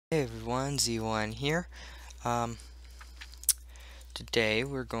Hey everyone, Z1 here. Um, today I'm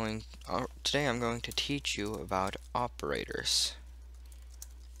going to teach you about operators.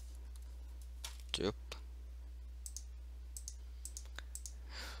 Oop.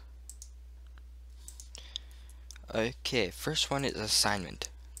 Okay, first one is assignment.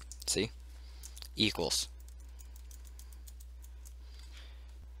 See? Equals.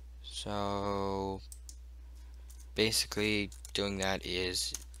 So basically doing that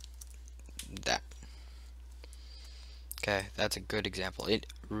is that. Okay, that's a good example.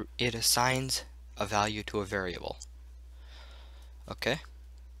 It assigns a value to a variable. Okay?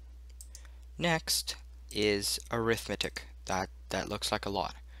 Next is arithmetic. That looks like a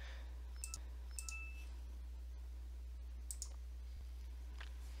lot.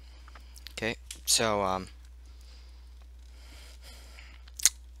 Okay, so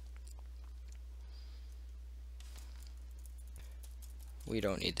we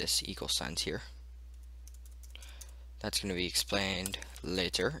don't need this equal signs here. That's going to be explained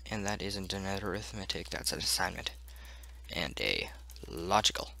later, and that isn't an arithmetic, that's an assignment. And a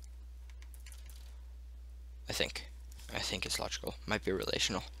logical. I think it's logical. Might be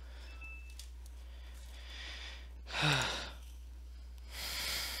relational.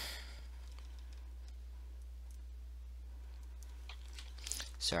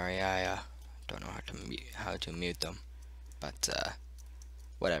 Sorry, I don't know how to mute them, but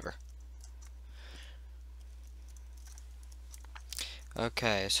whatever.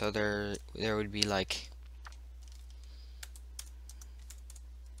 Okay, so there would be like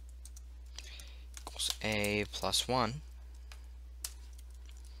equals a plus 1.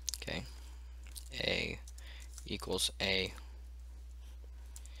 Okay, a equals a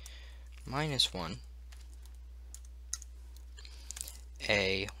minus 1.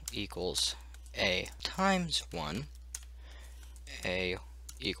 A equals a times 1. A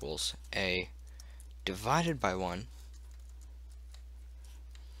equals a divided by 1.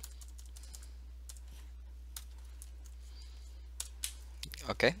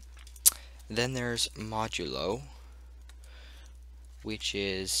 Okay, then there's modulo, which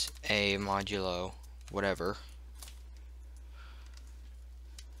is a modulo whatever.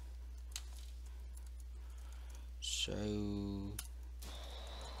 So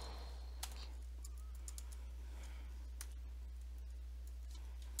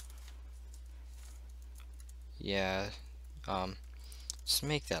yeah, let's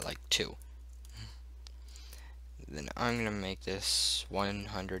make that like 2. Then I'm gonna make this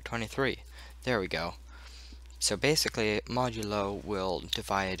 123. There we go. So basically, modulo will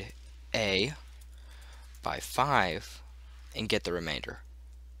divide a by 5 and get the remainder,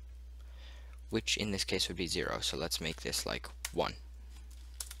 which in this case would be 0. So let's make this like 1.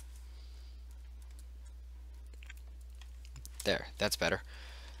 There, that's better.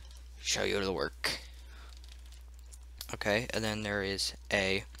 Show you the work. Okay, and then there is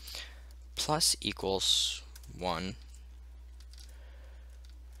a plus equals 1,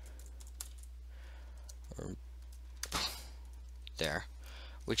 or there,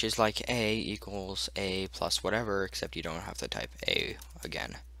 which is like a equals a plus whatever, except you don't have to type a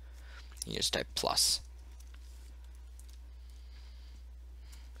again. You just type plus.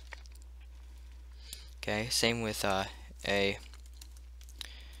 Okay, same with a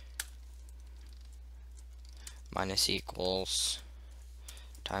minus equals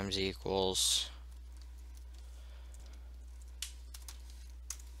times equals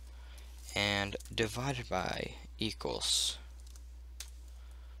and divided by equals.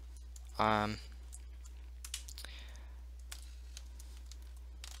 And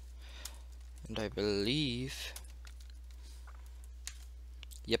I believe,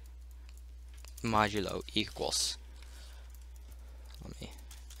 yep, modulo equals. Let me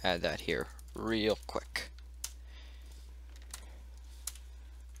add that here real quick.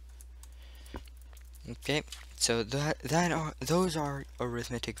 Okay, so those are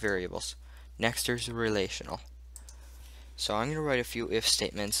arithmetic variables. Next there's relational. So I'm gonna write a few if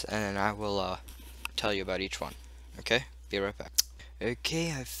statements and then I will tell you about each one. Okay? Be right back.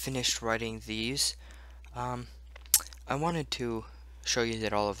 Okay, I've finished writing these. I wanted to show you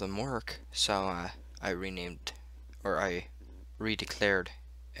that all of them work, so I renamed, or I redeclared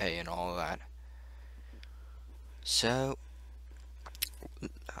A and all of that. So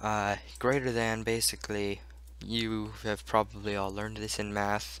greater than, basically, you have probably all learned this in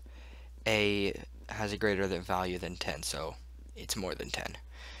math. A has a greater than value than 10, so it's more than 10.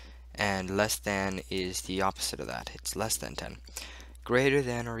 And less than is the opposite of that. It's less than 10. Greater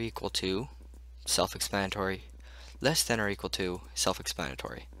than or equal to, self-explanatory. Less than or equal to,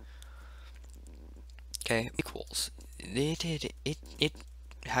 self-explanatory. Okay, equals. It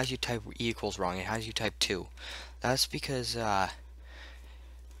has you type equals wrong. It has you type 2. That's because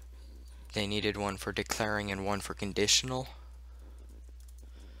they needed one for declaring and one for conditional.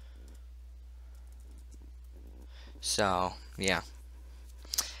 So, yeah.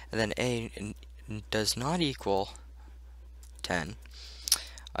 And then A does not equal 10.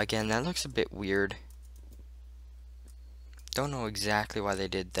 Again, that looks a bit weird. Don't know exactly why they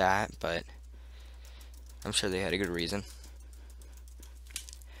did that, but I'm sure they had a good reason.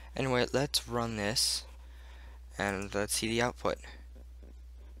 Anyway, let's run this, and let's see the output.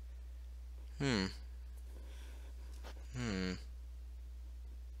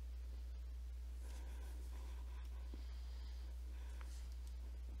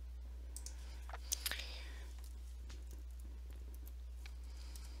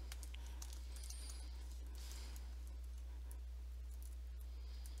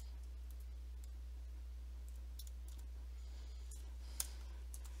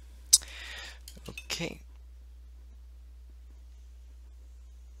 Okay.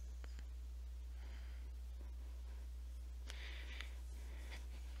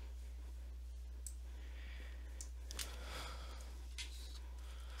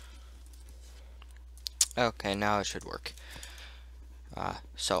 Okay, now it should work.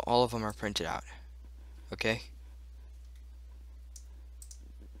 So all of them are printed out. Okay.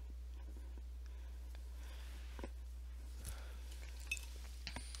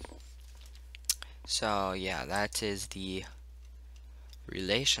 So yeah, that is the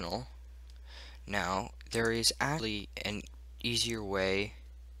relational. Now, there is actually an easier way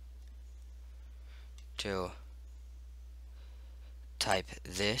to type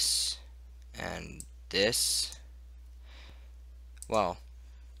this and this. Well,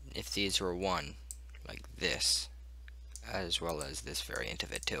 if these were 1, like this, as well as this variant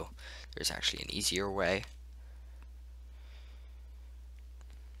of it too. There's actually an easier way.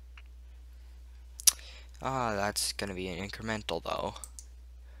 That's gonna be an incremental though.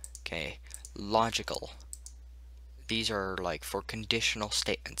 Okay, logical. These are like for conditional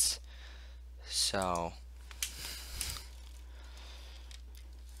statements. So,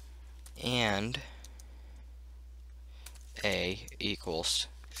 and A equals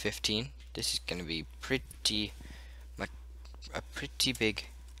 15. This is gonna be a pretty big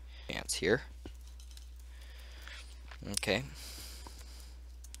chance here. Okay.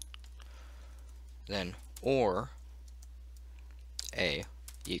 Then or A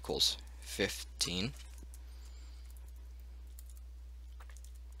equals 15.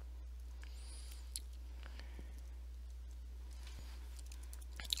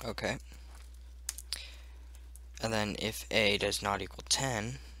 Okay. And then if A does not equal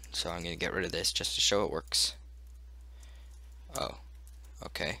 10, so I'm going to get rid of this just to show it works. Oh,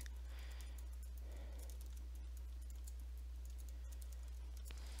 okay.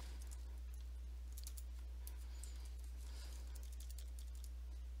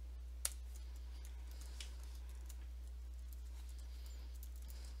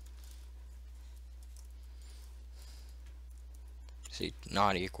 See,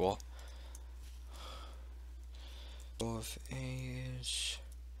 not equal. So if A is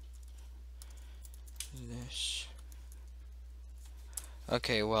this.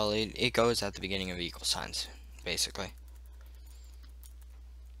 Okay, well, it goes at the beginning of equal signs, basically.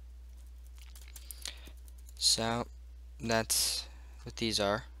 So, that's what these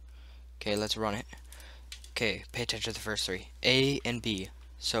are. Okay, let's run it. Okay, pay attention to the first three. A and B.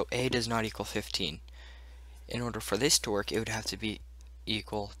 So A does not equal 15. In order for this to work, it would have to be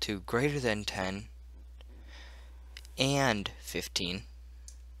equal to greater than 10 and 15.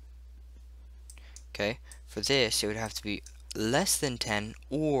 Okay, for this, it would have to be less than 10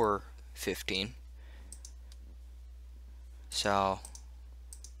 or 15. So,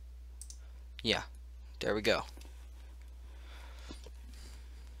 yeah, there we go.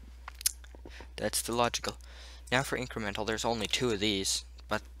 That's the logical. Now for incremental, there's only 2 of these,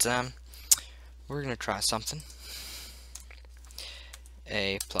 but we're going to try something.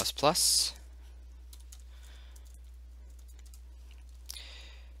 A plus plus.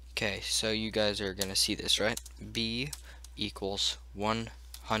 Okay, so you guys are going to see this, right? B equals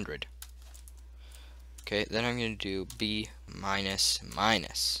 100. Okay, then I'm going to do B minus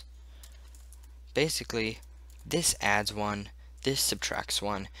minus. Basically, this adds 1, this subtracts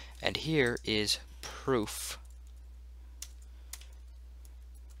 1, and here is proof.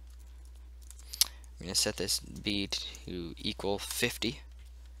 I'm going to set this B to equal 50.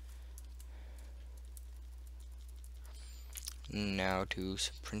 Now to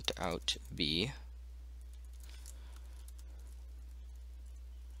print out B.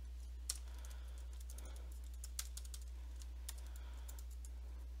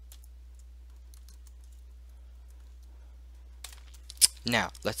 Now,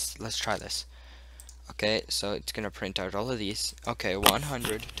 let's try this. Okay, so it's gonna print out all of these. Okay,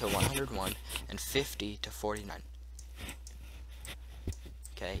 100 to 101 and 50 to 49.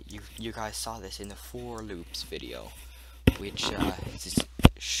 Okay, you guys saw this in the for loops video, which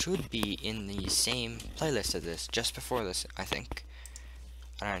should be in the same playlist as this, just before this, I think.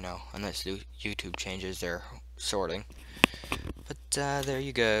 I don't know, unless YouTube changes their sorting. But there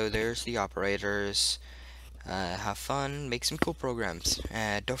you go, there's the operators. Have fun, make some cool programs.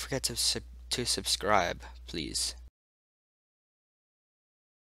 Don't forget to subscribe, please.